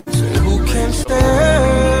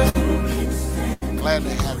stand. Glad to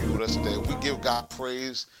have you with us today. We give God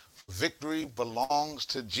praise. Victory belongs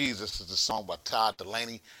to Jesus is the song by Todd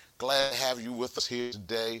Delaney. Glad to have you with us here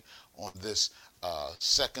today on this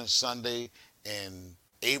second Sunday in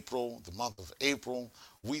April, the month of April.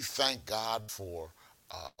 We thank God for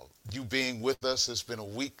uh, you being with us. It's been a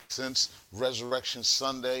week since Resurrection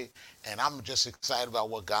Sunday, and I'm just excited about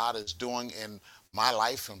what God is doing in my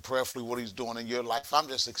life and prayerfully what he's doing in your life. I'm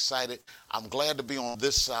just excited. I'm glad to be on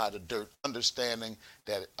this side of dirt, understanding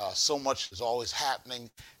that so much is always happening.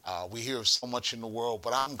 We hear so much in the world,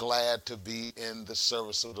 but I'm glad to be in the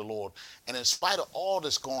service of the Lord. And in spite of all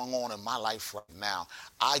that's going on in my life right now,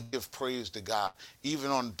 I give praise to God.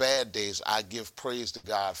 Even on bad days, I give praise to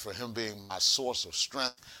God for him being my source of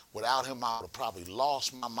strength. Without him, I would have probably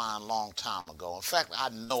lost my mind a long time ago. In fact, I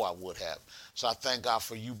know I would have. So I thank God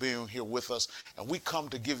for you being here with us. And we come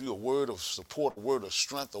to give you a word of support, a word of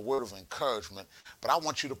strength, a word of encouragement. But I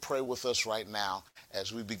want you to pray with us right now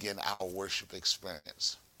as we begin our worship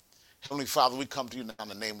experience. Heavenly Father, we come to you now in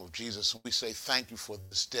the name of Jesus, and we say thank you for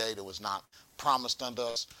this day that was not promised unto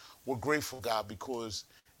us. We're grateful, God, because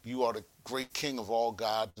you are the great King of all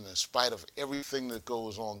gods, and in spite of everything that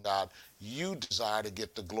goes on, God, you desire to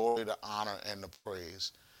get the glory, the honor, and the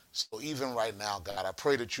praise. So even right now, God, I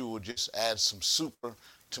pray that you would just add some super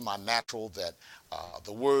to my natural, that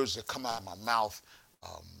the words that come out of my mouth,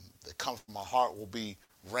 that come from my heart will be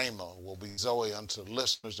Rhema, will be Zoe unto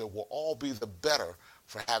listeners, that will all be the better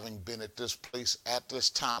for having been at this place at this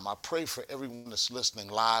time. I pray for everyone that's listening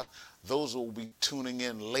live, those who will be tuning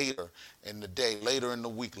in later in the day, later in the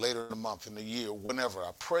week, later in the month, in the year, whenever.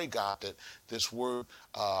 I pray, God, that this word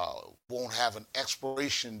won't have an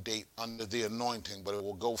expiration date under the anointing, but it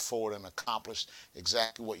will go forward and accomplish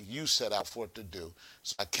exactly what you set out for it to do.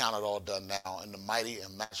 So I count it all done now in the mighty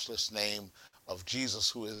and matchless name of Jesus,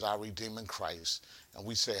 who is our redeeming Christ. And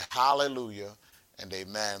we say hallelujah and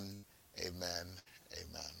amen, amen,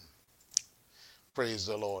 amen. Praise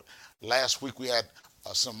the Lord. Last week we had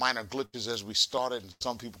some minor glitches as we started, and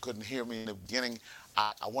some people couldn't hear me in the beginning.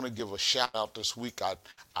 I want to give a shout out this week.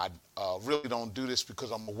 I really don't do this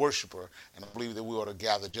because I'm a worshiper, and I believe that we ought to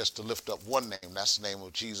gather just to lift up one name. That's the name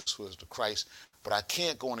of Jesus, who is the Christ. But I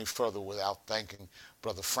can't go any further without thanking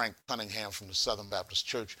Brother Frank Cunningham from the Southern Baptist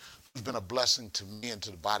Church, who's been a blessing to me and to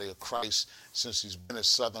the body of Christ since he's been at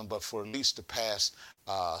Southern, but for at least the past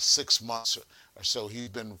 6 months or so, he's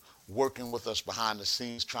been working with us behind the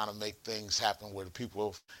scenes, trying to make things happen where the people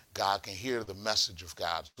of God can hear the message of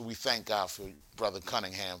God. So we thank God for Brother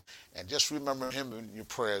Cunningham, and just remember him in your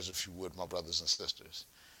prayers, if you would, my brothers and sisters.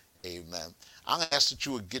 Amen. I'm going to ask that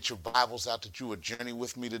you would get your Bibles out, that you would journey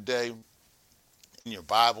with me today in your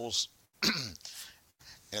Bibles.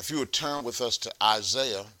 And if you would turn with us to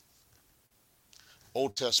Isaiah,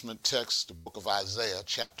 Old Testament text, the book of Isaiah,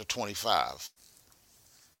 chapter 25.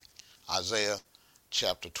 Isaiah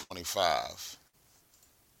chapter 25.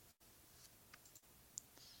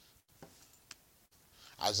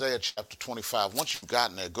 Isaiah chapter 25. Once you've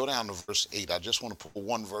gotten there, go down to verse 8. I just want to pull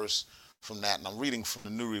one verse from that, and I'm reading from the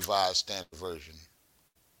New Revised Standard Version.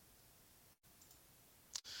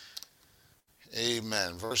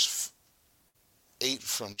 Amen. Verse 8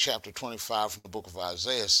 from chapter 25 from the book of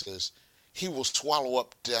Isaiah says, "He will swallow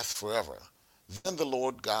up death forever. Then the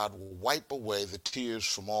Lord God will wipe away the tears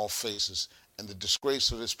from all faces, and the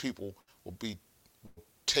disgrace of his people will be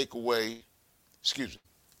take away, excuse me.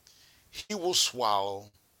 He will swallow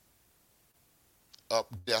up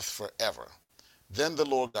death forever. Then the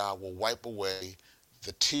Lord God will wipe away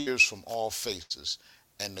the tears from all faces,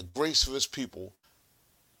 and the grace of his people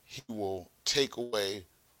he will take away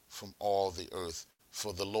from all the earth,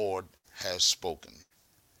 for the Lord has spoken."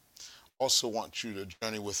 Also want you to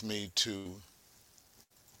journey with me to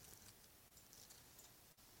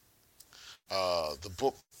the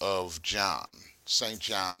book of John, St.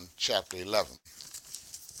 John chapter 11.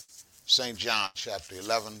 St. John chapter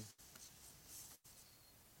 11.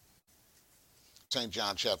 St.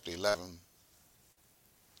 John chapter 11.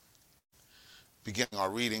 Beginning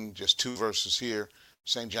our reading, just two verses here.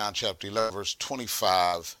 St. John chapter 11, verse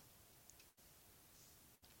 25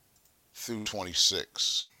 through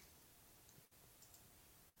 26.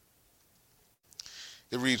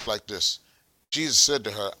 It reads like this. Jesus said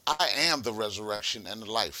to her, "I am the resurrection and the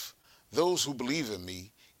life. Those who believe in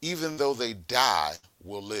me, even though they die,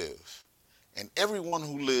 will live. And everyone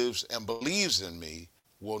who lives and believes in me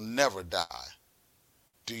will never die.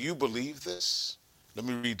 Do you believe this?" Let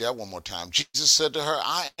me read that one more time. Jesus said to her,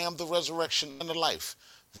 "I am the resurrection and the life.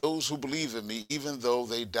 Those who believe in me, even though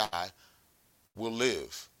they die, will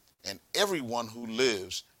live. And everyone who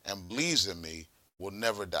lives and believes in me will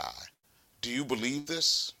never die. Do you believe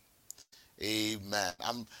this? Amen.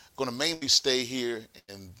 I'm going to mainly stay here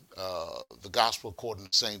in the Gospel according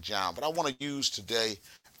to St. John, but I want to use today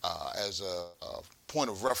as a point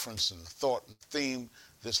of reference and thought and theme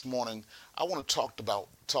this morning. I want to talk to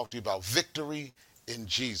you about victory in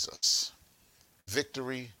Jesus.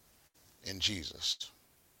 Victory in Jesus.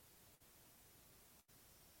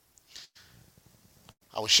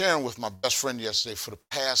 I was sharing with my best friend yesterday for the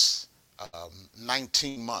past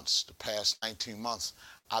 19 months.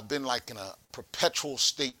 I've been like in a perpetual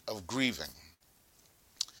state of grieving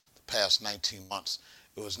the past 19 months.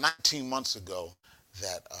 It was 19 months ago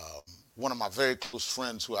that one of my very close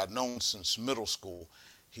friends who I'd known since middle school,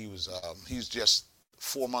 he's just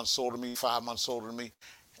 4 months older than me, 5 months older than me,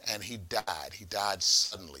 and he died. He died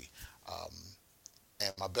suddenly.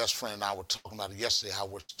 And my best friend and I were talking about it yesterday, how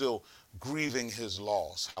we're still grieving his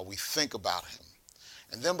loss, how we think about him.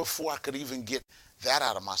 And then before I could even get that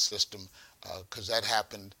out of my system, because that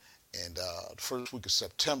happened in the first week of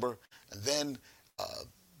September, and then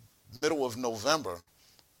middle of November,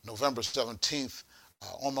 November 17th,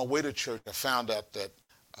 on my way to church, I found out that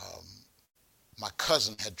my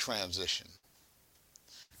cousin had transitioned.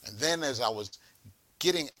 And then as I was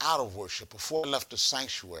getting out of worship, before I left the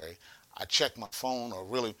sanctuary, I checked my phone, or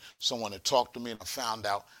really someone had talked to me, and I found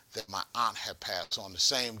out that my aunt had passed on the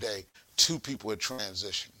same day. 2 people had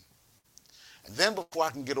transitioned. And then before I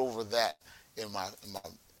can get over that, in my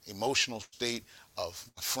emotional state of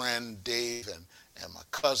my friend Dave and my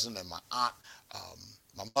cousin and my aunt,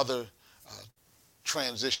 my mother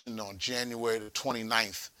transitioned on January the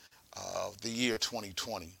 29th of the year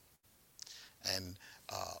 2020. And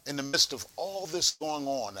in the midst of all this going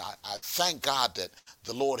on, I thank God that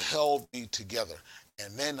the Lord held me together.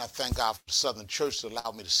 And then I thank God for the Southern Church that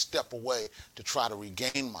allowed me to step away to try to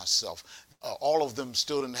regain myself. All of them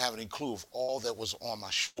still didn't have any clue of all that was on my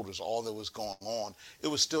shoulders, all that was going on. It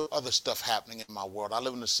was still other stuff happening in my world. I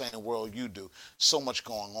live in the same world you do. So much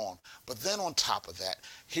going on. But then on top of that,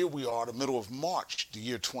 here we are, the middle of March, the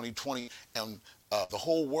year 2020, and the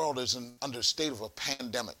whole world is under a state of a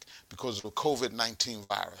pandemic because of the COVID-19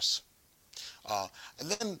 virus. And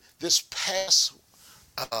then this past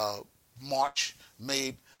March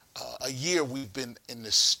made a year we've been in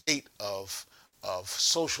this state of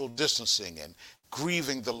social distancing and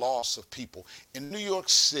grieving the loss of people. In New York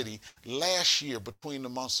City, last year, between the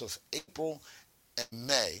months of April and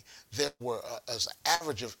May, there were an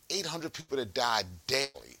average of 800 people that died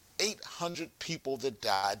daily. 800 people that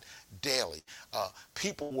died daily.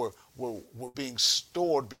 People were being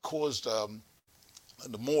stored because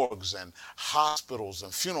the morgues and hospitals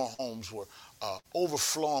and funeral homes were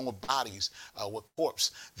overflowing with bodies, with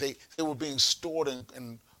corpses. They were being stored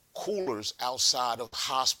in coolers outside of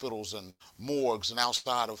hospitals and morgues and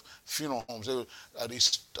outside of funeral homes. There were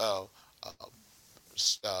these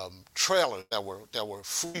trailers that were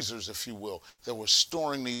freezers, if you will, that were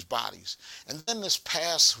storing these bodies. And then this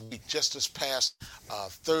past week, just this past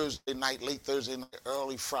Thursday night, late Thursday night,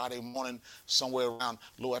 early Friday morning, somewhere around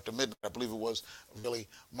a little after midnight, I believe it was, really,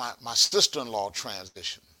 my sister-in-law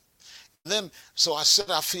transitioned. Then, so I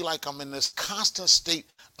said, I feel like I'm in this constant state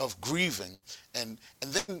of grieving. And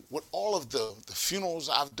then with all of the funerals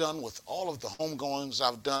I've done, with all of the homegoings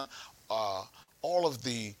I've done, all of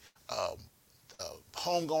the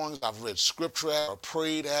homegoings I've read scripture at or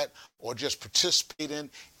prayed at or just participated in,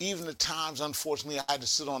 even the times, unfortunately, I had to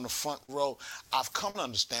sit on the front row, I've come to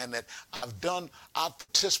understand that I've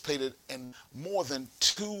participated in more than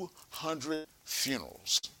 200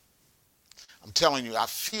 funerals. I'm telling you, I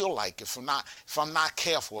feel like if I'm not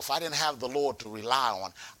careful, if I didn't have the Lord to rely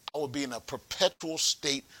on, I would be in a perpetual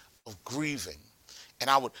state of grieving. And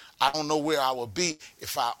I don't know where I would be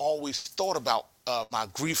if I always thought about my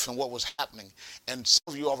grief and what was happening. And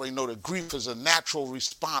some of you already know that grief is a natural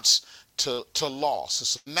response to loss.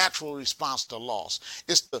 It's a natural response to loss.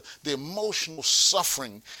 It's the emotional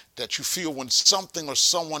suffering that you feel when something or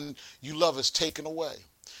someone you love is taken away.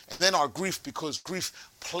 And then our grief, because grief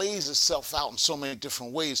plays itself out in so many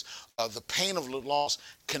different ways. The pain of the loss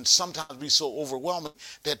can sometimes be so overwhelming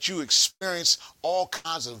that you experience all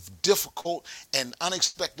kinds of difficult and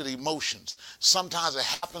unexpected emotions. Sometimes it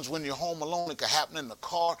happens when you're home alone. It could happen in the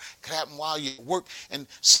car. It could happen while you're at work. And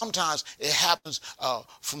sometimes it happens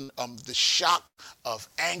from the shock of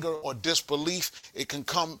anger or disbelief. It can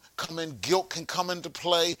come in, guilt can come into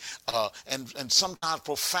play, and sometimes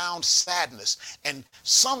profound sadness. And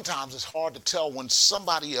sometimes it's hard to tell when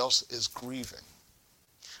somebody else is grieving.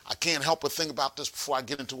 I can't help but think about this before I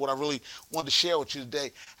get into what I really wanted to share with you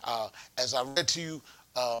today. As I read to you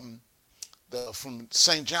from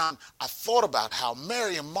St. John, I thought about how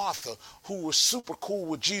Mary and Martha, who were super cool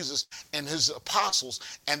with Jesus and his apostles,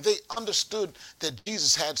 and they understood that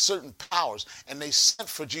Jesus had certain powers, and they sent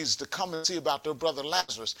for Jesus to come and see about their brother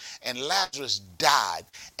Lazarus, and Lazarus died.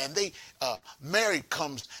 And Mary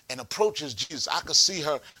comes and approaches Jesus. I could see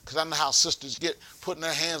her, because I know how sisters get, putting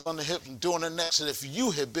their hands on the hips and doing their necks, and if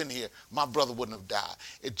you had been here, my brother wouldn't have died.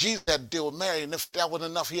 If Jesus had to deal with Mary, and if that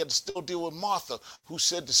wasn't enough, he had to still deal with Martha, who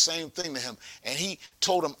said the same thing to him. And he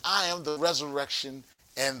told him, I am the resurrection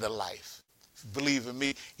and the life. Believe in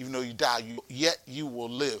me, even though you die, yet you will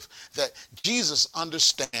live. That Jesus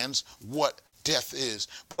understands what death is.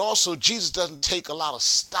 But also, Jesus doesn't take a lot of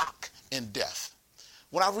stock in death.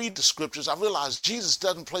 When I read the scriptures, I realize Jesus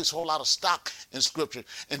doesn't place a whole lot of stock in scripture,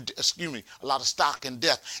 and a lot of stock in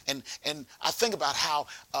death. And I think about how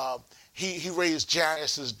he raised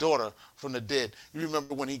Jairus' daughter from the dead. You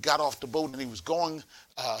remember when he got off the boat and he was going,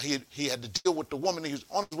 he had to deal with the woman. He was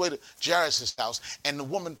on his way to Jairus' house, and the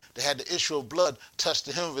woman that had the issue of blood touched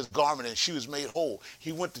the hem of his garment, and she was made whole.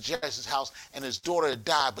 He went to Jairus' house, and his daughter had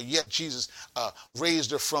died, but yet Jesus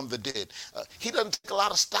raised her from the dead. He doesn't take a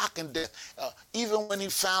lot of stock in death. Even when he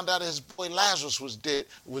found out his boy Lazarus was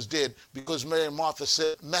dead, because Mary and Martha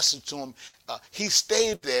said message to him, he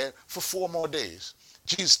stayed there for 4 more days.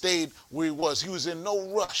 Jesus stayed where he was. He was in no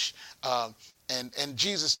rush. And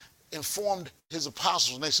Jesus informed his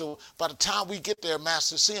apostles, and they said, well, by the time we get there,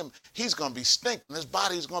 Master, see him, he's going to be stinking. His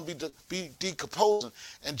body is going to be decomposing.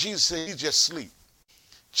 And Jesus said, he's just asleep.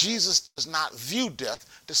 Jesus does not view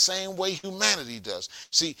death the same way humanity does.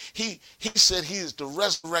 See, he said he is the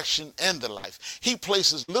resurrection and the life. He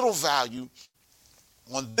places little value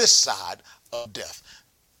on this side of death.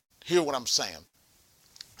 Hear what I'm saying.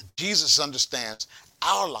 Jesus understands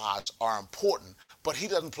our lives are important, but he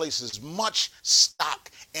doesn't place as much stock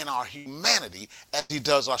in our humanity as he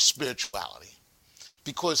does our spirituality.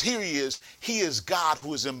 Because here he is God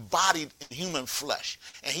who is embodied in human flesh,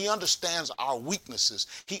 and he understands our weaknesses.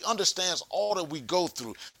 He understands all that we go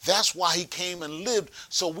through. That's why he came and lived,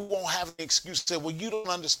 so we won't have an excuse to say, well, you don't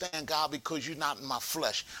understand God because you're not in my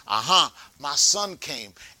flesh. My son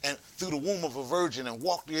came and through the womb of a virgin and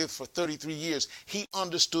walked the earth for 33 years. He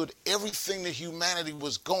understood everything that humanity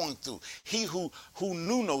was going through. He who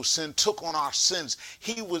knew no sin took on our sins.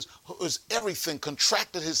 He was everything,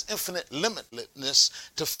 contracted his infinite limitlessness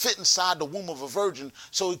to fit inside the womb of a virgin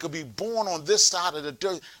so he could be born on this side of the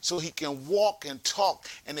dirt, so he can walk and talk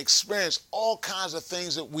and experience all kinds of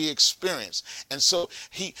things that we experience. And so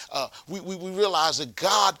we realize that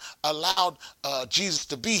God allowed Jesus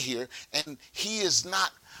to be here, and he is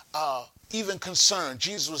not even concerned.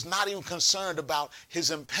 Jesus was not even concerned about his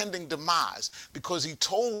impending demise, because he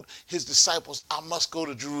told his disciples, I must go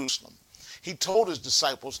to Jerusalem. He told his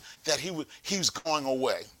disciples that he was going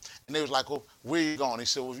away. And they was like, well, where are you going? He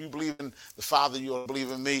said, well, if you believe in the Father, you'll believe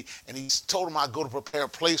in me. And he told them, I'd go to prepare a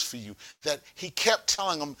place for you. That he kept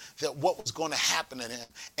telling them that what was going to happen to him.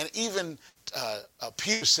 And even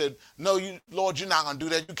Peter said, no, Lord, you're not going to do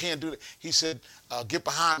that. You can't do that. He said, get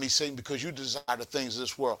behind me, Satan, because you desire the things of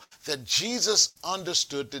this world. That Jesus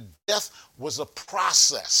understood that death was a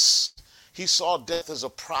process. He saw death as a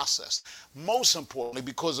process. Most importantly,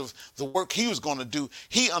 because of the work he was going to do,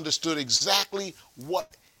 he understood exactly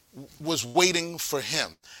what was waiting for him.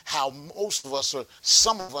 How most of us, or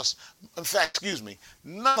some of us, in fact,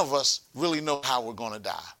 none of us really know how we're going to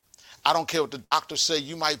die. I don't care what the doctors say.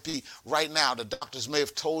 You might be right now. The doctors may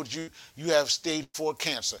have told you you have stage 4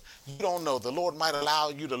 cancer. You don't know. The Lord might allow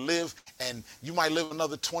you to live, and you might live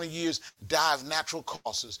another 20 years, die of natural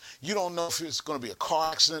causes. You don't know if it's going to be a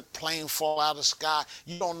car accident, plane fall out of the sky.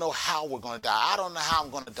 You don't know how we're going to die. I don't know how I'm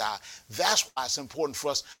going to die. That's why it's important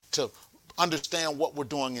for us to understand what we're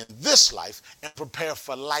doing in this life and prepare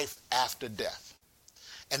for life after death.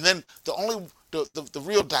 And then the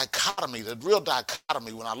real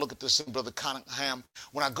dichotomy when I look at this thing, Brother Cunningham,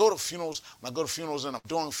 when I go to funerals and I'm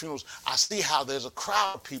doing funerals, I see how there's a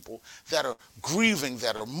crowd of people that are grieving,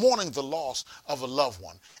 that are mourning the loss of a loved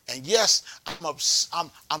one. And yes,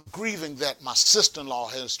 I'm grieving that my sister-in-law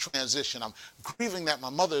has transitioned. I'm grieving that my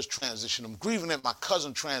mother has transitioned. I'm grieving that my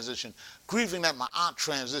cousin transitioned. Grieving that my aunt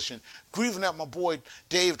transitioned. Grieving that my boy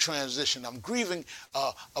Dave transitioned. I'm grieving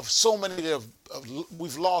of so many that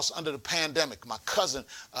we've lost under the pandemic. My cousin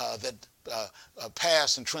that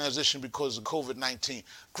passed and transitioned because of COVID-19.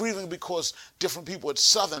 Grieving because different people at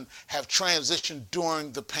Southern have transitioned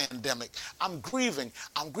during the pandemic. I'm grieving,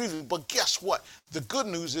 but guess what? The good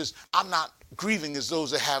news is I'm not grieving as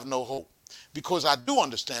those that have no hope. because I do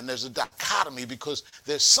understand there's a dichotomy, because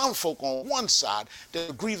there's some folk on one side that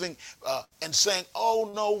are grieving and saying,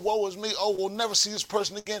 oh no, woe is me, oh, we'll never see this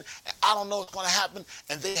person again, and I don't know what's going to happen,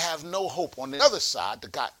 and they have no hope. On the other side,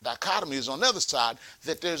 the dichotomy is on the other side,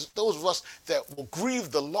 that there's those of us that will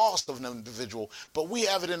grieve the loss of an individual, but we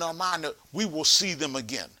have it in our mind that we will see them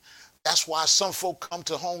again. That's why some folk come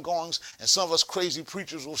to homegoings, and some of us crazy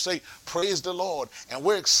preachers will say, praise the Lord. And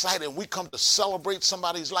we're excited. We come to celebrate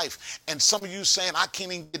somebody's life. And some of you saying, I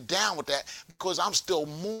can't even get down with that because I'm still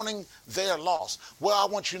mourning their loss. Well,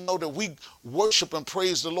 I want you to know that we worship and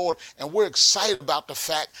praise the Lord, and we're excited about the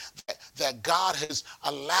fact that God has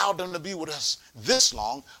allowed them to be with us this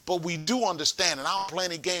long. But we do understand, and I don't play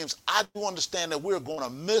any games, I do understand that we're going to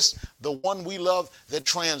miss the one we love that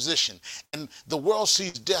transition. And the world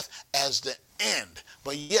sees death as the end,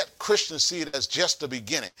 but yet Christians see it as just the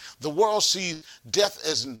beginning. The world sees death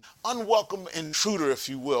as an unwelcome intruder, if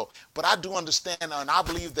you will, but I do understand, and I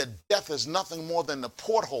believe that death is nothing more than the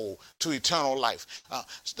porthole to eternal life.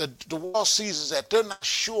 The world sees that they're not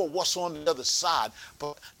sure what's on the other side,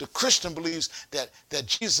 but the Christian believes that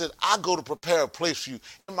Jesus said, I go to prepare a place for you.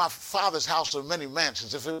 In my Father's house are many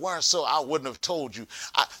mansions. If it weren't so, I wouldn't have told you.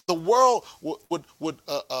 The world would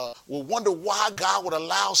wonder why God would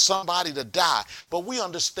allow somebody to die. But we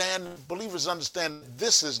understand, believers understand,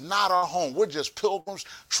 this is not our home. We're just pilgrims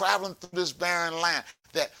traveling through this barren land.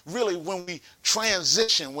 That really when we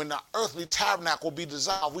transition, when the earthly tabernacle will be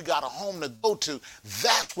dissolved, we got a home to go to.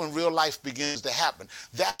 That's when real life begins to happen.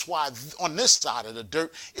 That's why on this side of the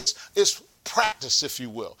dirt, it's practice, if you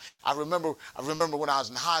will. I remember when I was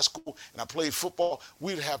in high school and I played football,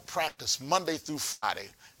 we'd have practice Monday through Friday.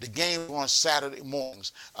 The games were on Saturday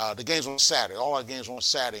mornings. The games were on Saturday. All our games were on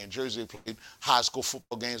Saturday. In Jersey, they played high school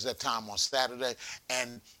football games that time on Saturday.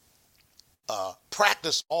 And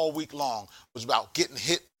practice all week long was about getting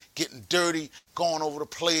hit, getting dirty, going over the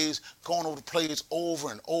plays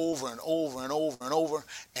over and over and over and over and over.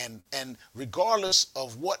 And regardless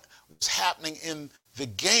of what was happening in the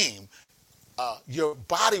game, your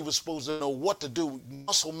body was supposed to know what to do.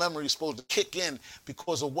 Muscle memory is supposed to kick in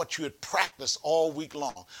because of what you had practiced all week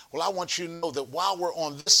long. Well, I want you to know that while we're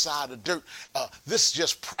on this side of dirt, this is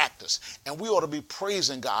just practice. And we ought to be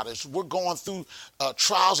praising God. As we're going through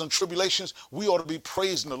trials and tribulations, we ought to be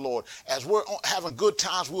praising the Lord. As we're having good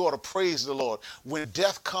times, we ought to praise the Lord. When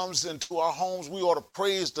death comes into our homes, we ought to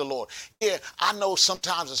praise the Lord. Yeah, I know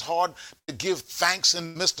sometimes it's hard to give thanks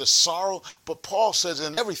in the midst of sorrow, but Paul says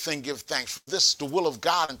in everything give thanks. This is the will of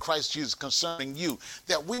God in Christ Jesus concerning you,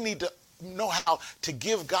 that we need to know how to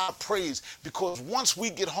give God praise, because once we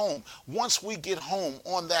get home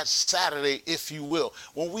on that Saturday, if you will,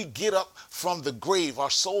 when we get up from the grave, our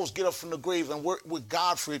souls get up from the grave and work with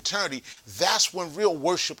God for eternity, that's when real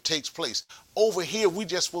worship takes place. Over here, we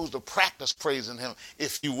just supposed to practice praising him,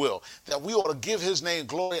 if you will, that we ought to give his name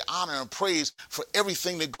glory, honor, and praise for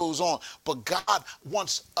everything that goes on. But God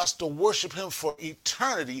wants us to worship him for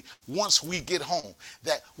eternity once we get home.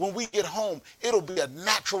 That when we get home, it'll be a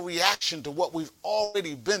natural reaction to what we've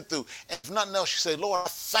already been through. And if nothing else, you say, Lord, I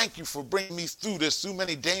thank you for bringing me through this, through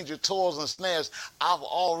many dangers, toils, and snares I've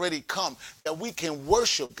already come. That we can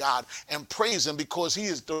worship God and praise him because he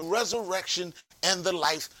is the resurrection and the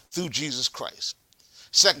life through Jesus Christ.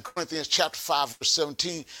 2 Corinthians chapter 5, verse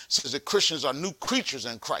 17 says that Christians are new creatures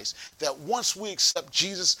in Christ. That once we accept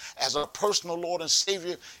Jesus as our personal Lord and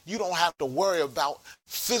Savior, you don't have to worry about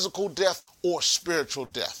physical death or spiritual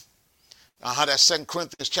death. That's 2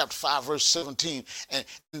 Corinthians chapter 5, verse 17.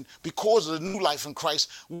 And because of the new life in Christ,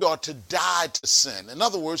 we are to die to sin. In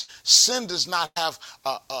other words, sin does not have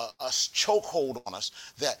a chokehold on us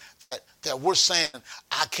that we're saying,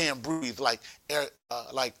 I can't breathe, like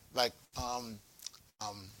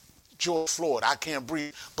George Floyd, I can't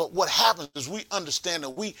breathe. But what happens is we understand that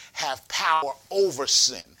we have power over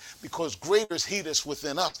sin, because greater is he that's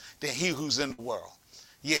within us than he who's in the world.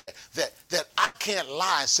 Yeah, that I can't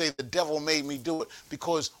lie and say the devil made me do it,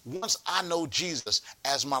 because once I know Jesus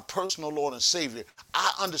as my personal Lord and Savior,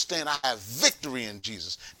 I understand I have victory in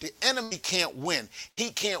Jesus. The enemy can't win.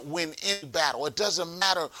 He can't win any battle. It doesn't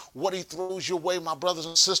matter what he throws your way, my brothers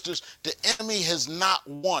and sisters. The enemy has not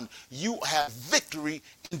won. You have victory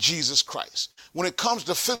in Jesus Christ. When it comes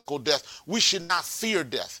to physical death, we should not fear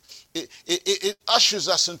death. It ushers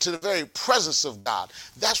us into the very presence of God.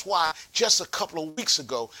 That's why just a couple of weeks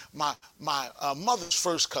ago, my mother's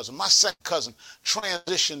first cousin, my second cousin,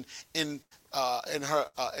 transitioned in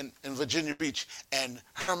Virginia Beach, and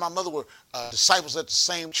her and my mother were disciples at the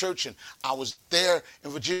same church, and I was there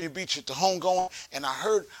in Virginia Beach at the homegoing, and I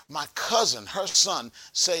heard my cousin, her son,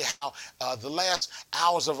 say how the last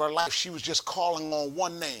hours of her life she was just calling on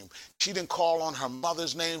one name, She didn't call on her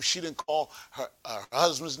mother's name. She didn't call her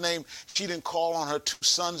husband's name. She didn't call on her two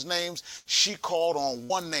sons' names. She called on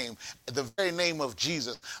one name, the very name of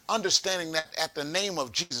Jesus, understanding that at the name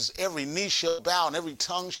of Jesus, every knee shall bow and every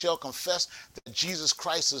tongue shall confess that Jesus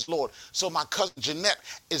Christ is Lord. So my cousin Jeanette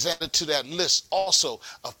is added to that list also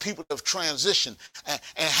of people that have transitioned, and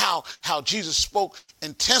how Jesus spoke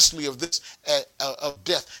intensely of this, of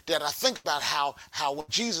death, that I think about how when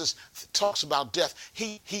Jesus talks about death,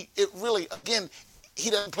 it really, again, he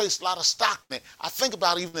doesn't place a lot of stock in it. I think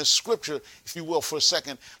about even in scripture, if you will, for a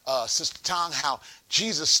second, Sister Tong, how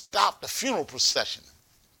Jesus stopped the funeral procession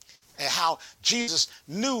and how Jesus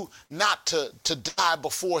knew not to die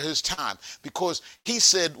before his time, because he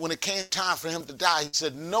said when it came time for him to die, he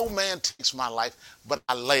said, no man takes my life, but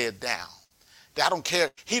I lay it down. I don't care.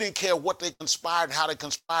 He didn't care what they conspired and how they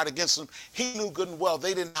conspired against him. He knew good and well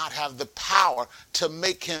they did not have the power to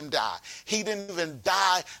make him die. He didn't even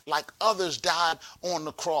die like others died on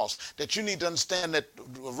the cross. That you need to understand that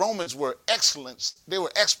Romans were excellent. They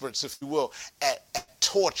were experts, if you will, at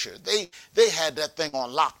torture. They had that thing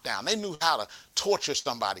on lockdown. They knew how to torture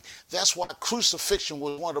somebody. That's why crucifixion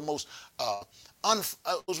was one of the most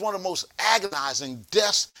it was one of the most agonizing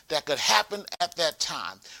deaths that could happen at that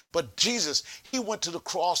time. But Jesus, he went to the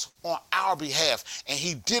cross on our behalf, and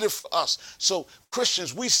he did it for us. So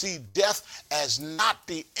Christians, we see death as not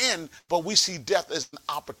the end, but we see death as an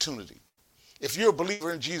opportunity. If you're a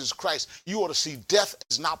believer in Jesus Christ, you ought to see death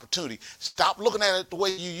as an opportunity. Stop looking at it the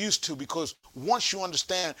way you used to, because once you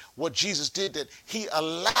understand what Jesus did, that he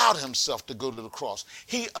allowed himself to go to the cross.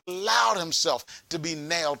 He allowed himself to be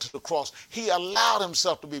nailed to the cross. He allowed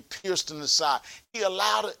himself to be pierced in the side. He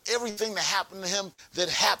allowed everything to happen to him that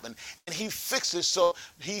happened. And he fixed it so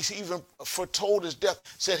he even foretold his death,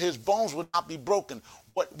 said his bones would not be broken.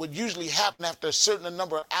 What would usually happen after a certain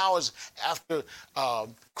number of hours after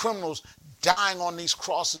criminals dying on these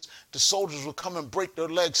crosses, the soldiers would come and break their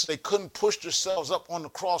legs so they couldn't push themselves up on the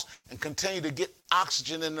cross and continue to get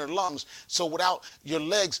oxygen in their lungs. So without your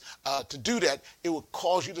legs to do that, it would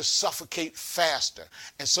cause you to suffocate faster.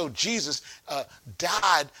 And so Jesus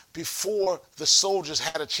died before the soldiers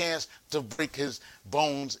had a chance to break his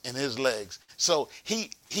bones in his legs. So he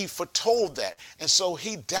foretold that. And so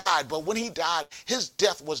he died. But when he died, his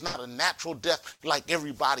death was not a natural death like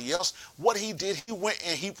everybody else. What he did, he went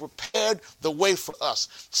and he prepared the way for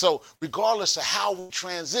us. So regardless of how we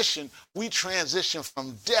transition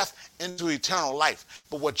from death into eternal life.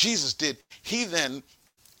 But what Jesus did, he then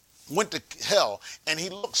went to hell and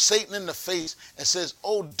he looked Satan in the face and says,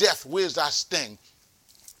 "Oh, death, where's thy sting?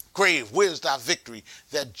 Grave, where's thy victory?"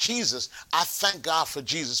 That Jesus, I thank God for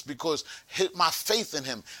Jesus, because my faith in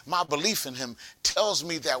him, my belief in him tells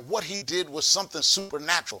me that what he did was something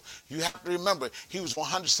supernatural. You have to remember, he was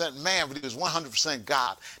 100% man, but he was 100%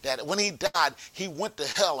 God. That when he died, he went to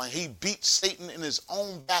hell and he beat Satan in his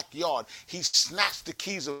own backyard. He snatched the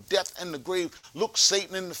keys of death and the grave, looked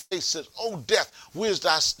Satan in the face, says, "Oh, death, where's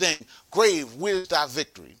thy sting? Grave, where's thy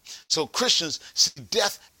victory?" So Christians see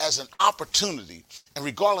death as an opportunity. And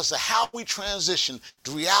regardless of how we transition,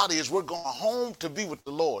 the reality is we're going home to be with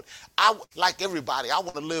the Lord. Like everybody, I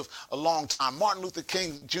want to live a long time. Martin Luther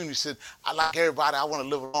King Jr. said, like everybody, I want to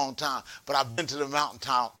live a long time, but I've been to the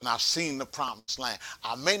mountaintop and I've seen the promised land.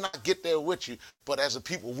 I may not get there with you, but as a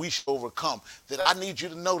people, we should overcome. That I need you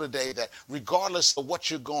to know today that regardless of what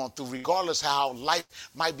you're going through, regardless of how life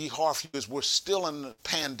might be hard for you, as we're still in the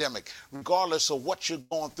pandemic, regardless of what you're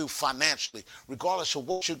going through financially, regardless of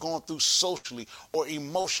what you're going through socially or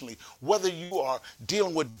emotionally, whether you are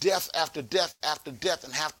dealing with death after death after death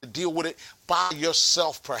and have to deal with it by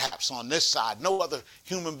yourself, perhaps on this side, no other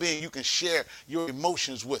human being you can share your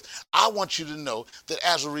emotions with. I want you to know that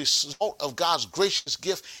as a result of God's gracious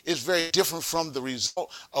gift is very different from the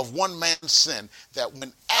result of one man's sin. That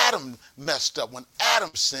when Adam messed up, when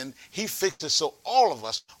Adam sinned, he fixed it so all of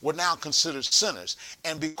us were now considered sinners.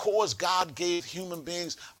 And because God gave human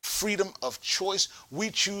beings freedom of choice, we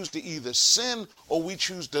choose to either sin or we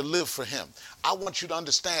choose to live for him. I want you to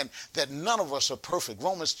understand that none of us are perfect.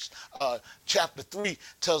 Romans chapter 3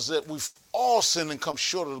 tells us that we've all sinned and come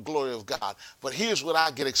short of the glory of God. But here's what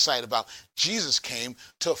I get excited about. Jesus came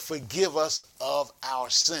to forgive us of our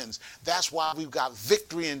sins. That's why we've got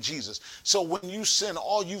victory in Jesus. So when you sin,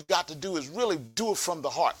 all you've got to do is really do it from the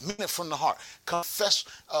heart, mean it from the heart. Confess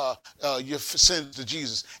your sins to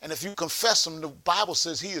Jesus. And if you confess them, the Bible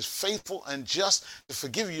says he is faithful and just to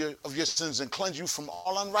forgive you of your sins and cleanse you from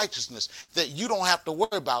all unrighteousness, that you don't have to worry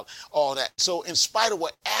about all that. So in spite of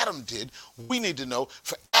what Adam did, we need to know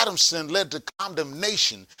for Adam's sin led to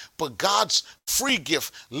condemnation, but God's free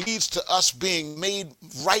gift leads to us being made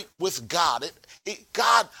right with God.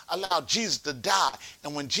 God allowed Jesus to die,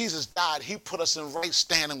 and when Jesus died, he put us in right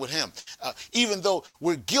standing with him. Even though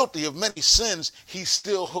we're guilty of many sins, he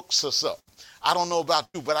still hooks us up. I don't know about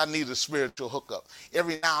you, but I need a spiritual hookup.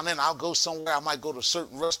 Every now and then I'll go somewhere. I might go to a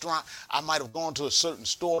certain restaurant. I might have gone to a certain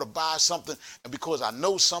store to buy something. And because I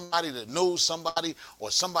know somebody that knows somebody,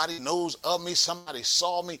 or somebody knows of me, somebody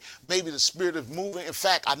saw me, maybe the Spirit is moving. In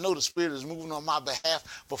fact, I know the Spirit is moving on my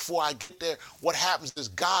behalf before I get there. What happens is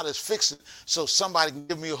God is fixing so somebody can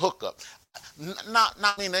give me a hookup.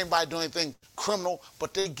 Not mean anybody do anything criminal,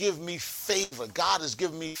 but they give me favor. God has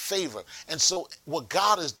given me favor. And so what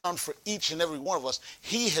God has done for each and every one of us,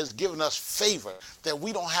 he has given us favor that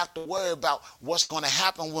we don't have to worry about what's going to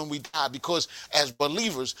happen when we die. Because as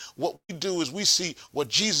believers, what we do is we see what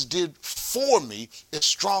Jesus did for me is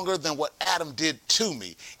stronger than what Adam did to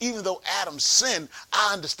me. Even though Adam sinned,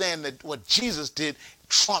 I understand that what Jesus did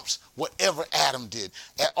trumps whatever Adam did.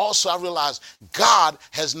 And also I realize God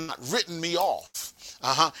has not written me off.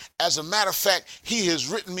 As a matter of fact, he has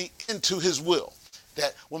written me into his will.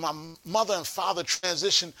 That when my mother and father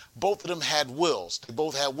transitioned, both of them had wills. They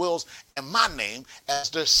both had wills, and my name as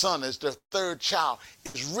their son, as their third child,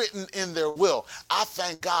 is written in their will. I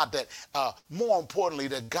thank God that, more importantly,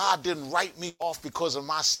 that God didn't write me off because of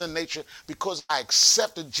my sin nature, because I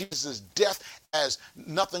accepted Jesus' death as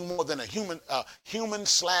nothing more than a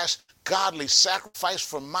human/godly sacrifice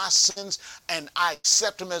for my sins, and I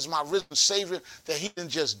accept him as my risen Savior, that he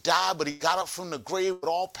didn't just die, but he got up from the grave with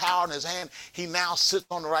all power in his hand. He now sits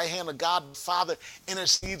on the right hand of God the Father,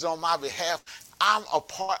 intercedes on my behalf. I'm a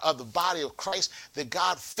part of the body of Christ, that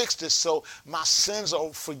God fixed it so my sins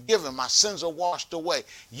are forgiven. My sins are washed away.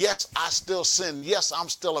 Yes, I still sin. Yes, I'm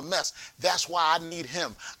still a mess. That's why I need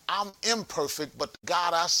him. I'm imperfect, but the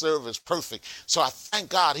God I serve is perfect. So I thank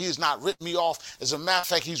God he's not written me off. As a matter of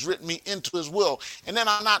fact, he's written me into his will. And then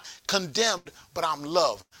I'm not condemned, but I'm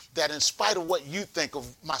loved. That in spite of what you think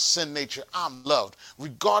of my sin nature, I'm loved.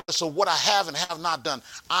 Regardless of what I have and have not done,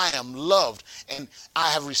 I am loved. And I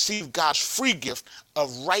have received God's free gift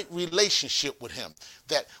of right relationship with him.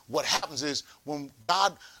 That what happens is when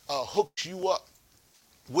God hooks you up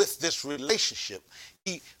with this relationship,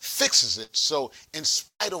 he fixes it. So in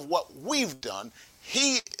spite of what we've done,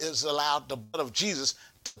 he is allowed the blood of Jesus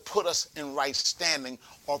to put us in right standing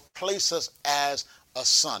or place us as a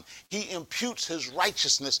son. He imputes his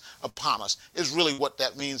righteousness upon us, is really what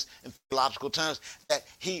that means in theological terms, that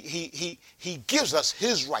he gives us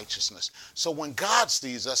his righteousness. So when God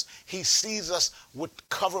sees us, he sees us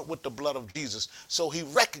covered with the blood of Jesus. So he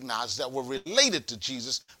recognizes that we're related to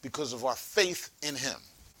Jesus because of our faith in him.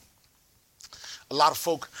 A lot of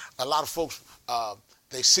folks,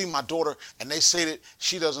 they see my daughter and they say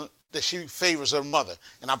that she favors her mother.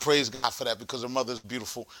 And I praise God for that, because her mother is a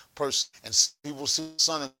beautiful person. And people see the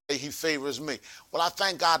son and say he favors me. Well, I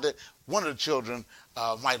thank God that one of the children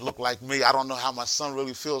might look like me. I don't know how my son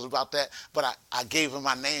really feels about that, but I gave him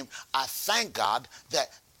my name. I thank God that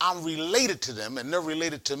I'm related to them, and they're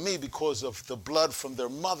related to me because of the blood from their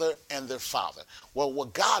mother and their father. Well,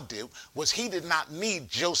 what God did was he did not need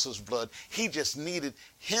Joseph's blood. He just needed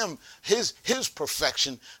his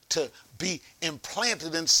perfection to be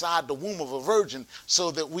implanted inside the womb of a virgin so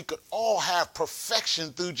that we could all have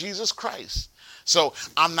perfection through Jesus Christ. So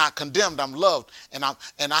I'm not condemned, I'm loved, and I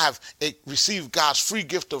have received God's free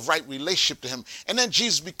gift of right relationship to him. And then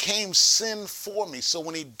Jesus became sin for me. So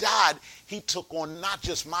when he died, he took on not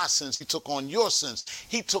just my sins, he took on your sins.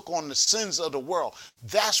 He took on the sins of the world.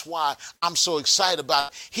 That's why I'm so excited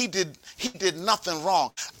about it. He did nothing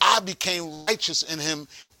wrong. I became righteous in him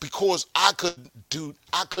because I couldn't do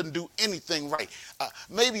anything right.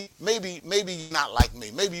 Maybe you're not like me.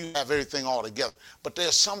 Maybe you have everything all together. But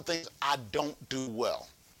there's some things I don't do well.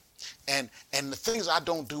 And the things I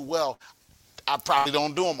don't do well, I probably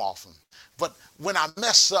don't do them often. But when I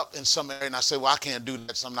mess up in some area and I say, well, I can't do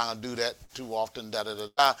that, so I'm not going to do that too often,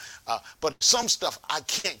 but some stuff I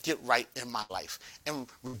can't get right in my life. And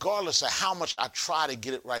regardless of how much I try to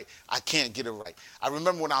get it right, I can't get it right. I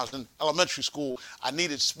remember when I was in elementary school, I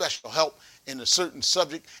needed special help in a certain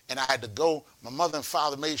subject, and I had to go. My mother and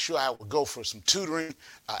father made sure I would go for some tutoring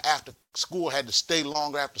after school. I had to stay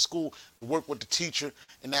longer after school to work with the teacher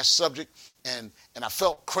in that subject. And I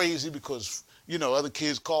felt crazy because other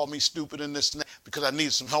kids called me stupid and this and that because I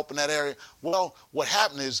needed some help in that area. Well, what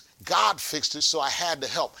happened is God fixed it, so I had to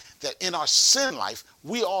help. That in our sin life,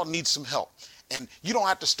 we all need some help. And you don't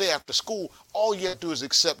have to stay after school. All you have to do is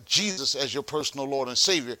accept Jesus as your personal Lord and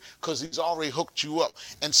Savior, because he's already hooked you up.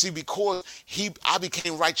 And see, because I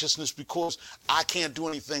became righteousness because I can't do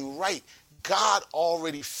anything right, God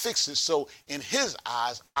already fixed it. So in his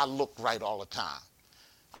eyes, I look right all the time.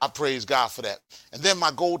 I praise God for that. And then my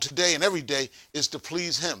goal today and every day is to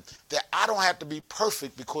please him, that I don't have to be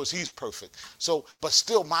perfect because he's perfect. So, but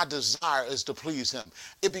still my desire is to please him.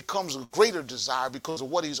 It becomes a greater desire because of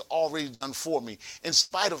what he's already done for me. In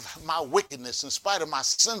spite of my wickedness, in spite of my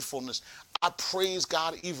sinfulness, I praise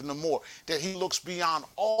God even the more that he looks beyond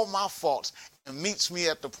all my faults and meets me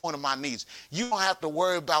at the point of my needs. You don't have to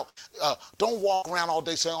worry about, don't walk around all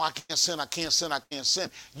day saying, oh, I can't sin, I can't sin, I can't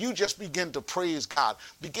sin. You just begin to praise God.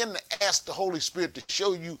 Begin to ask the Holy Spirit to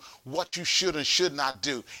show you what you should and should not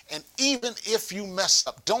do. And even if you mess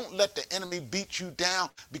up, don't let the enemy beat you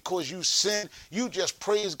down because you sin. You just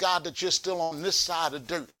praise God that you're still on this side of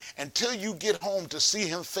dirt. Until you get home to see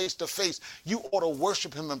him face to face, you ought to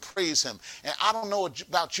worship him and praise him. And I don't know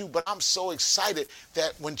about you, but I'm so excited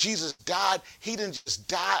that when Jesus died, he didn't just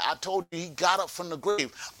die. I told you he got up from the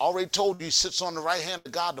grave. I already told you he sits on the right hand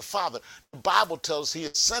of God the Father. The Bible tells us he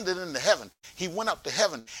ascended into heaven. He went up to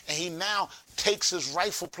heaven, and he now takes his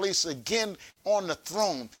rightful place again on the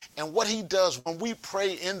throne. And what he does when we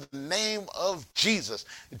pray in the name of Jesus,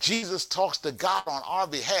 Jesus talks to God on our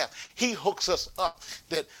behalf. He hooks us up.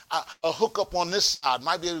 That a hookup on this side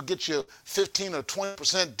might be able to get you 15 or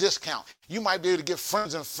 20% discount. You might be able to get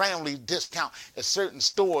friends and family discount at certain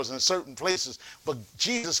stores and certain places. But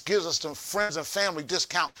Jesus gives us some friends and family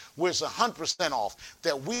discount where it's 100% off,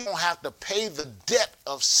 that we don't have to pay the debt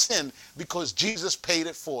of sin because Jesus paid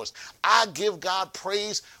it for us. I give God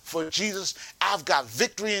praise for Jesus. I've got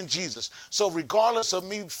victory in Jesus. So regardless of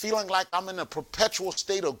me feeling like I'm in a perpetual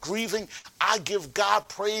state of grieving, I give God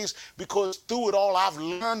praise because through it all, I've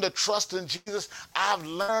learned to trust in Jesus. I've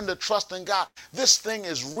learned to trust in God. This thing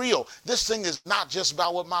is real. This thing is not just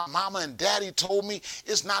about what my mama and daddy told me.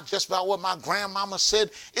 It's not just about what my grandmama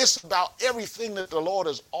said. It's about everything that the Lord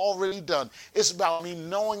has already done. It's about me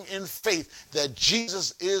knowing in faith that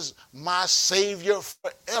Jesus is my Savior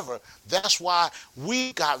forever. That's why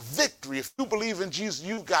we got victory. If you believe in Jesus,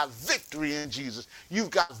 you've got victory in Jesus.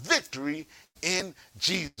 You've got victory in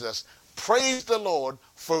Jesus. Praise the Lord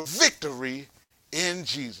for victory in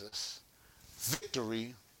Jesus.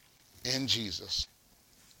 Victory in Jesus.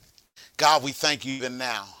 God, we thank you even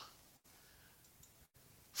now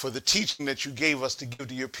for the teaching that you gave us to give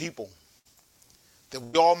to your people, that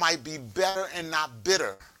we all might be better and not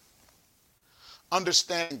bitter.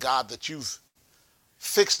 Understand, God, that you've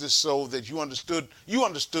fixed this so that you understood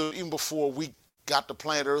even before we got to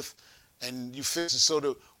planet Earth, and you fixed it so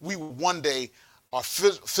that we would one day, our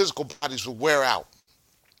physical bodies would wear out,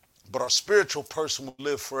 but our spiritual person would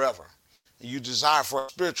live forever. And you desire for our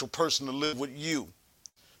spiritual person to live with you.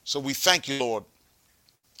 So we thank you, Lord,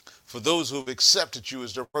 for those who have accepted you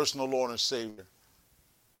as their personal Lord and Savior.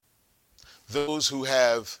 Those who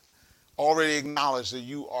have already acknowledged that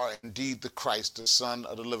you are indeed the Christ, the Son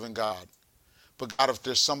of the living God. But God, if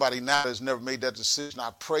there's somebody now that has never made that decision, I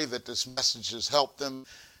pray that this message has helped them,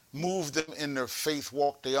 move them in their faith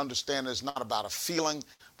walk. They understand it's not about a feeling,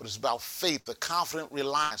 but it's about faith, the confident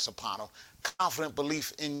reliance upon, a confident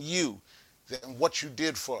belief in you, and what you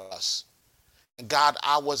did for us. And God,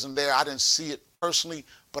 I wasn't there. I didn't see it personally,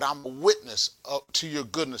 but I'm a witness to your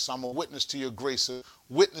goodness. I'm a witness to your grace, a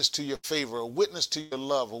witness to your favor, a witness to your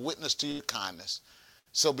love, a witness to your kindness.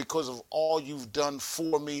 So because of all you've done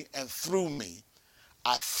for me and through me,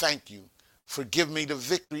 I thank you for giving me the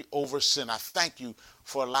victory over sin. I thank you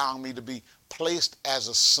for allowing me to be placed as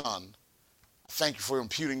a son. Thank you for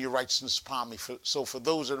imputing your righteousness upon me. So for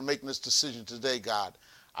those that are making this decision today, God,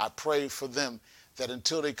 I pray for them that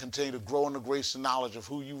until they continue to grow in the grace and knowledge of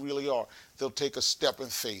who you really are, they'll take a step in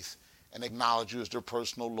faith and acknowledge you as their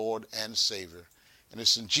personal Lord and Savior. And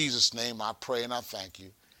it's in Jesus' name I pray and I thank you.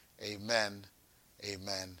 Amen,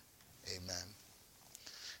 amen, amen.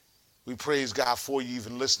 We praise God for you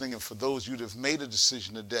even listening, and for those of you that have made a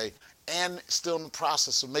decision today and still in the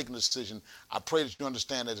process of making a decision, I pray that you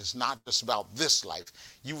understand that it's not just about this life.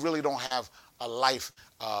 You really don't have a life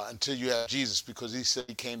until you have Jesus, because he said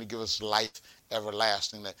he came to give us life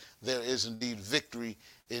everlasting, that there is indeed victory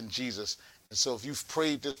in Jesus. And so if you've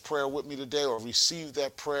prayed this prayer with me today or received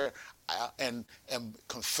that prayer and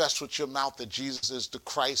confessed with your mouth that Jesus is the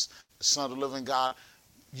Christ, the Son of the living God,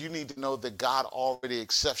 you need to know that God already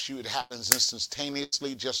accepts you. It happens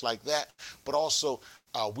instantaneously, just like that. But also,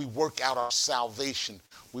 we work out our salvation.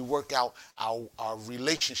 We work out our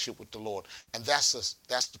relationship with the Lord. And that's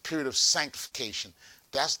the period of sanctification.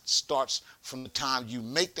 That starts from the time you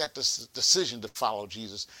make that decision to follow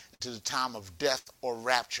Jesus to the time of death or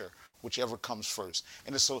rapture, whichever comes first.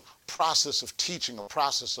 And it's a process of teaching, a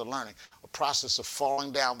process of learning, a process of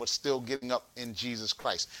falling down but still getting up in Jesus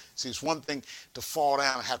Christ. See, it's one thing to fall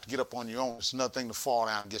down and have to get up on your own. It's another thing to fall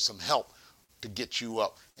down and get some help to get you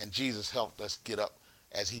up. And Jesus helped us get up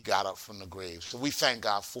as he got up from the grave. So we thank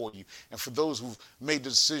God for you. And for those who've made the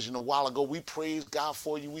decision a while ago, we praise God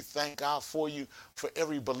for you. We thank God for you, for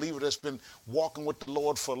every believer that's been walking with the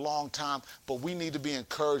Lord for a long time. But we need to be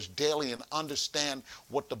encouraged daily and understand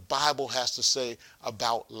what the Bible has to say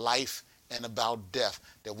about life and about death,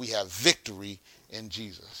 that we have victory in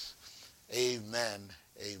Jesus. Amen.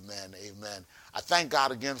 Amen. Amen. I thank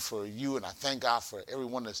God again for you, and I thank God for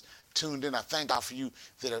everyone that's tuned in. I thank God for you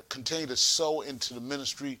that are continue to sow into the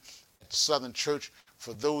ministry at the Southern Church.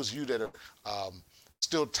 For those of you that are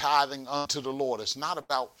still tithing unto the Lord, it's not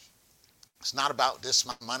about this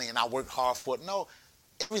my money and I work hard for it. No,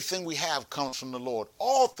 everything we have comes from the Lord.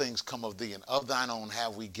 All things come of thee, and of thine own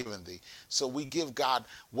have we given thee. So we give God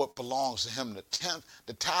what belongs to him.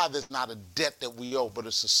 The tithe is not a debt that we owe, but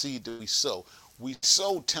it's a seed that we sow. We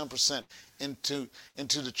sow 10% into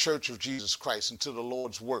the church of Jesus Christ, into the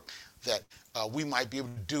Lord's work, that we might be able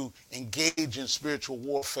to engage in spiritual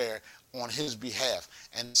warfare on his behalf.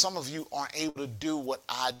 And some of you aren't able to do what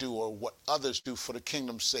I do or what others do for the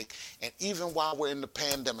kingdom's sake. And even while we're in the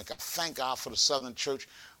pandemic, I thank God for the Southern Church,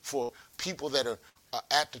 for people that are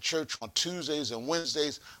at the church on Tuesdays and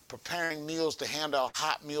Wednesdays, preparing meals to hand out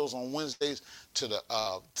hot meals on Wednesdays to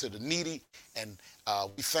the needy. And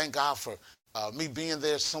we thank God for me being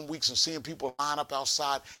there some weeks and seeing people line up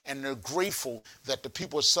outside, and they're grateful that the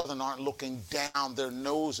people of Southern aren't looking down their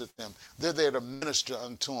nose at them. They're there to minister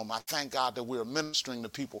unto them. I thank God that we're ministering to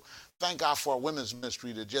people. Thank God for our women's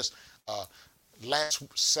ministry that just last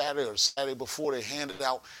Saturday or Saturday before, they handed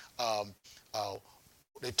out,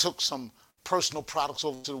 they took some personal products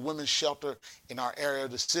over to the women's shelter in our area of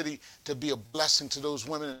the city to be a blessing to those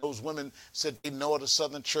women. And those women said they know of the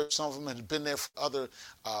Southern Church. Some of them had been there for other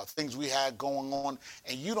things we had going on.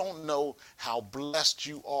 And you don't know how blessed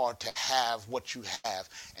you are to have what you have,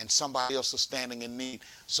 and somebody else is standing in need.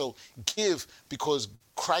 So give, because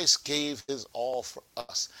Christ gave his all for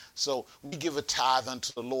us. So we give a tithe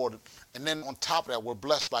unto the Lord. And then on top of that, we're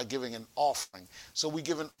blessed by giving an offering. So we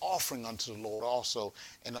give an offering unto the Lord also.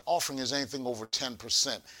 And the offering is anything over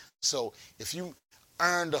 10%. So if you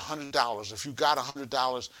earned $100, if you got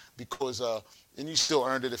 $100 because, and you still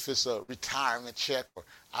earned it if it's a retirement check, or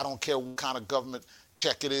I don't care what kind of government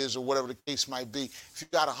check it is or whatever the case might be, if you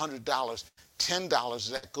got $100,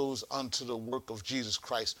 $10 that goes unto the work of Jesus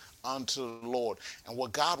Christ, unto the Lord. And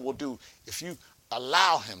what God will do, if you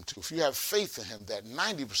allow him to, if you have faith in him, that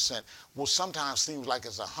 90% will sometimes seem like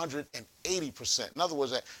it's 180%. In other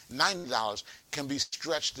words, that $90 can be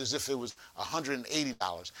stretched as if it was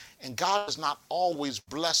 $180. And God does not always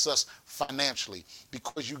bless us financially,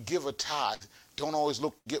 because you give a tithe. Don't always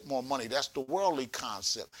look to get more money. That's the worldly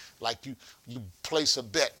concept. Like you place a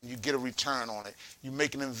bet, you get a return on it. You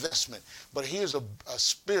make an investment. But here's a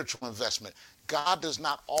spiritual investment. God does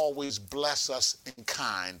not always bless us in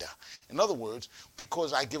kind. In other words,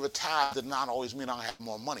 because I give a tithe does not always mean I'll have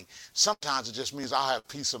more money. Sometimes it just means I'll have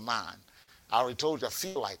peace of mind. I already told you, I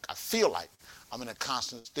feel like I'm in a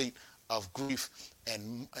constant state of grief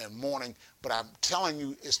and mourning, but I'm telling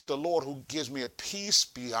you, it's the Lord who gives me a peace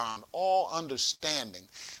beyond all understanding,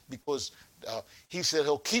 because he said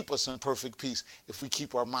he'll keep us in perfect peace if we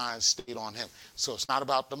keep our minds stayed on him. So it's not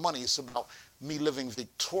about the money, it's about me living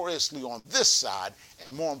victoriously on this side,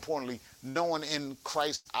 and more importantly, knowing in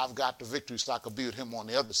Christ I've got the victory so I can be with him on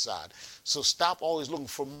the other side. So stop always looking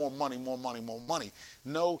for more money, more money, more money.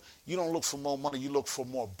 No, you don't look for more money, you look for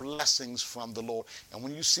more blessings from the Lord. And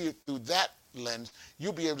when you see it through that lens,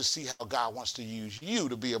 you'll be able to see how God wants to use you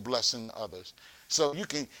to be a blessing to others. So you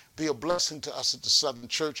can be a blessing to us at the Southern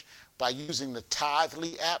Church by using the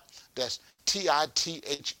Tithely app. That's TITHE.LY,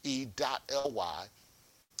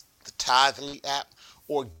 the Tithely app,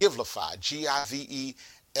 or Givelify,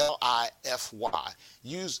 Givelify.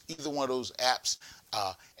 Use either one of those apps,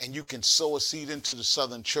 and you can sow a seed into the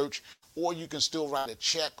Southern Church, or you can still write a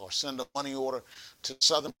check or send a money order to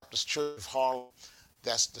Southern Baptist Church of Harlem.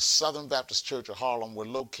 That's the Southern Baptist Church of Harlem. We're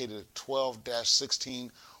located at 12-16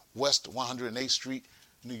 West 108th Street,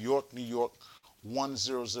 New York, New York,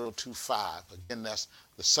 10025. Again, that's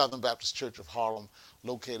the Southern Baptist Church of Harlem,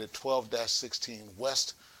 located 12-16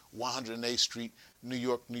 West 108th Street, New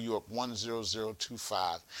York, New York,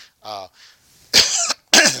 10025.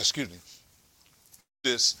 Excuse me.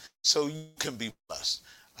 This so you can be blessed.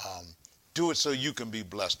 Do it so you can be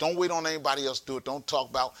blessed. Don't wait on anybody else to do it. Don't talk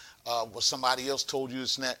about what somebody else told you,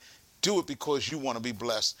 this and that. Do it because you want to be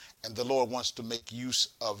blessed, and the Lord wants to make use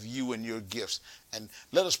of you and your gifts. And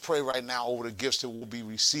let us pray right now over the gifts that we'll be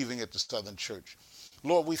receiving at the Southern Church.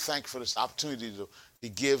 Lord, we thank you for this opportunity to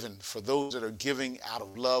give, and for those that are giving out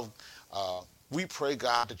of love. We pray,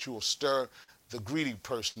 God, that you will stir the greedy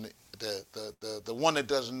person, the one that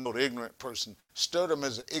doesn't know, the ignorant person. Stir them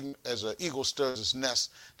as an eagle stirs its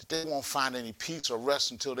nest, that they won't find any peace or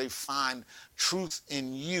rest until they find truth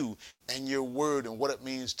in you and your word and what it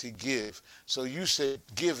means to give. So you said,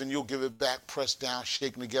 give and you'll give it back, pressed down,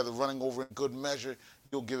 shaken together, running over in good measure,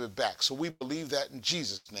 you'll give it back. So we believe that in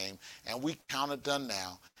Jesus' name, and we count it done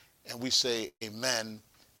now, and we say amen,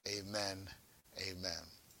 amen, amen.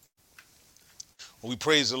 We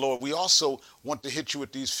praise the Lord. We also want to hit you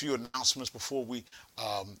with these few announcements before we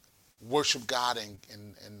worship God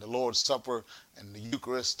in the Lord's Supper and the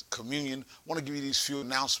Eucharist, communion. I want to give you these few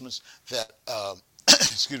announcements that,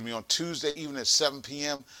 excuse me, on Tuesday evening at 7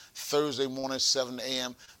 p.m., Thursday morning at 7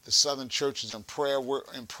 a.m., the Southern Church is in prayer. We're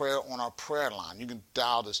in prayer on our prayer line. You can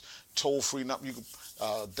dial this toll-free number. You can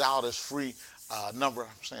dial this free number.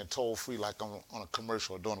 I'm saying toll-free like I'm on a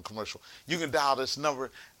commercial or doing a commercial. You can dial this number,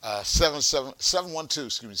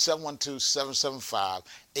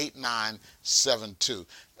 712-775-8972.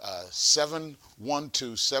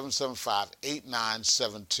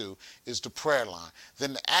 712-775-8972 is the prayer line.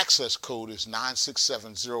 Then the access code is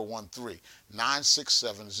 967013.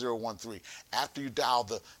 967013. After you dial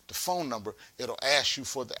the phone number, it'll ask you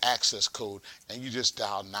for the access code, and you just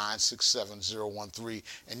dial 967013,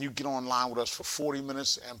 and you get online with us for 40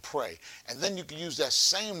 minutes and pray. And then you can use that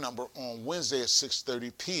same number on Wednesday at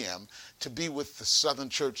 6:30 p.m. to be with the Southern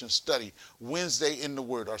Church and study Wednesday in the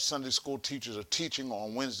Word. Our Sunday school teachers are teaching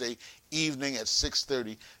on Wednesday evening at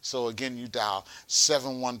 6:30. So again, you dial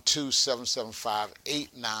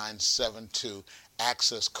 712-775-8972.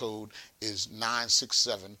 Access code is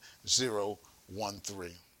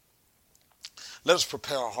 967013. Let us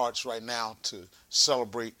prepare our hearts right now to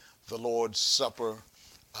celebrate the Lord's Supper.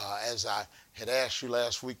 As I had asked you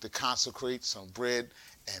last week to consecrate some bread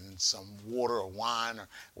and some water or wine or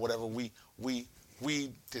whatever we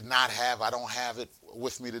did not have. I don't have it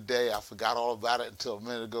with me today. I forgot all about it until a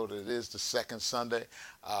minute ago that it is the second Sunday.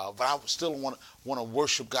 But I still want to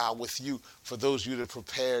worship God with you, for those of you that are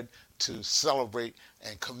prepared to celebrate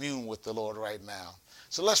and commune with the Lord right now.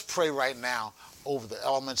 So let's pray right now over the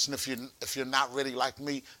elements. And if you're not ready like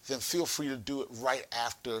me, then feel free to do it right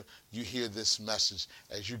after you hear this message,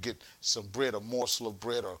 as you get some bread, a morsel of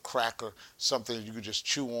bread or a cracker, something that you can just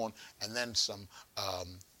chew on, and then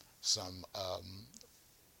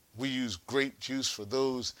we use grape juice for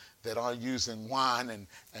those that are using wine and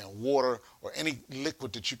water or any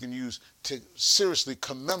liquid that you can use to seriously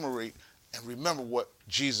commemorate and remember what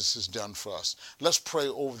Jesus has done for us. Let's pray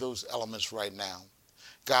over those elements right now.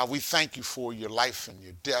 God, we thank you for your life and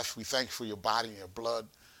your death. We thank you for your body and your blood.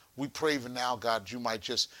 We pray even now, God, you might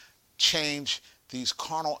just change these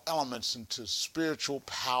carnal elements into spiritual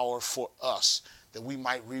power for us, that we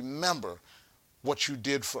might remember what you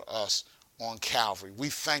did for us on Calvary. We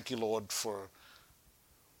thank you, Lord, for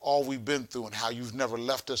all we've been through and how you've never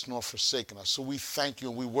left us nor forsaken us. So we thank you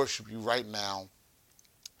and we worship you right now.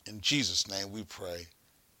 In Jesus' name we pray.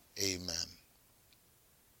 Amen.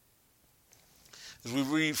 As we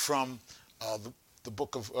read from the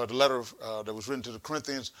book of the letter that was written to the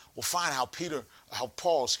Corinthians, we'll find how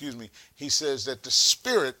Paul, he says that the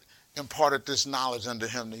Spirit imparted this knowledge unto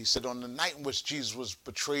him. He said, on the night in which Jesus was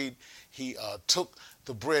betrayed, he took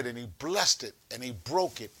the bread and he blessed it and he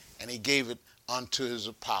broke it and he gave it unto his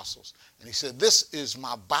apostles. And he said, this is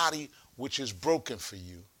my body which is broken for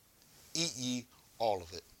you. Eat ye all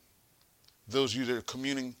of it. Those of you that are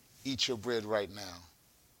communing, eat your bread right now.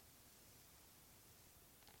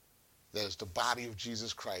 That is the body of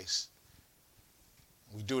Jesus Christ.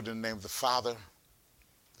 We do it in the name of the Father,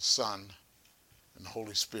 the Son, and the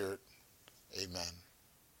Holy Spirit. Amen.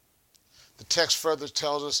 The text further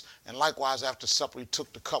tells us, and likewise after supper he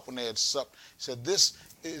took the cup when they had supped. He said, this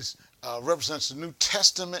is represents the New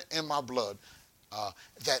Testament in my blood.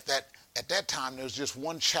 That at that time there was just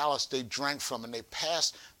one chalice they drank from, and they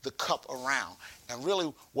passed the cup around. And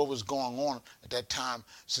really what was going on at that time,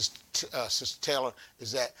 Sister Taylor,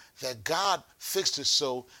 is that God fixed it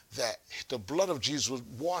so that the blood of Jesus would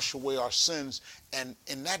wash away our sins. And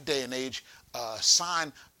in that day and age, a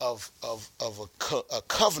sign of a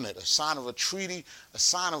covenant, a sign of a treaty, a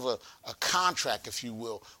sign of a contract, if you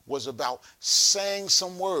will, was about saying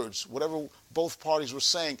some words, whatever both parties were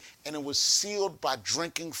saying, and it was sealed by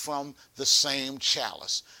drinking from the same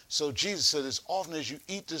chalice. So Jesus said, as often as you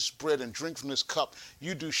eat this bread and drink from this cup,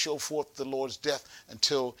 you do show forth the Lord's death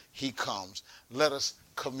until he comes. Let us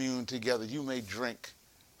commune together. You may drink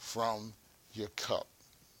from your cup.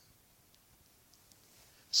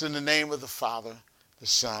 It's in the name of the Father, the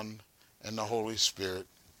Son, and the Holy Spirit.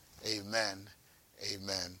 Amen,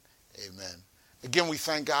 amen, amen. Again, we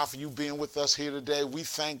thank God for you being with us here today. We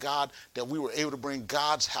thank God that we were able to bring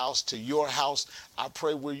God's house to your house. I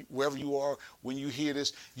pray wherever you are, when you hear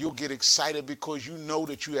this, you'll get excited because you know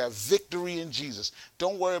that you have victory in Jesus.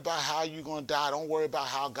 Don't worry about how you're going to die. Don't worry about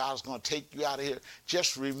how God's going to take you out of here.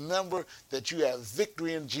 Just remember that you have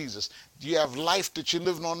victory in Jesus. You have life that you're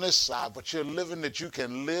living on this side, but you're living that you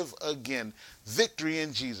can live again. Victory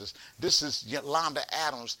in Jesus. This is Yolanda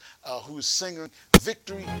Adams, who is singing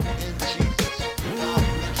Victory in Jesus.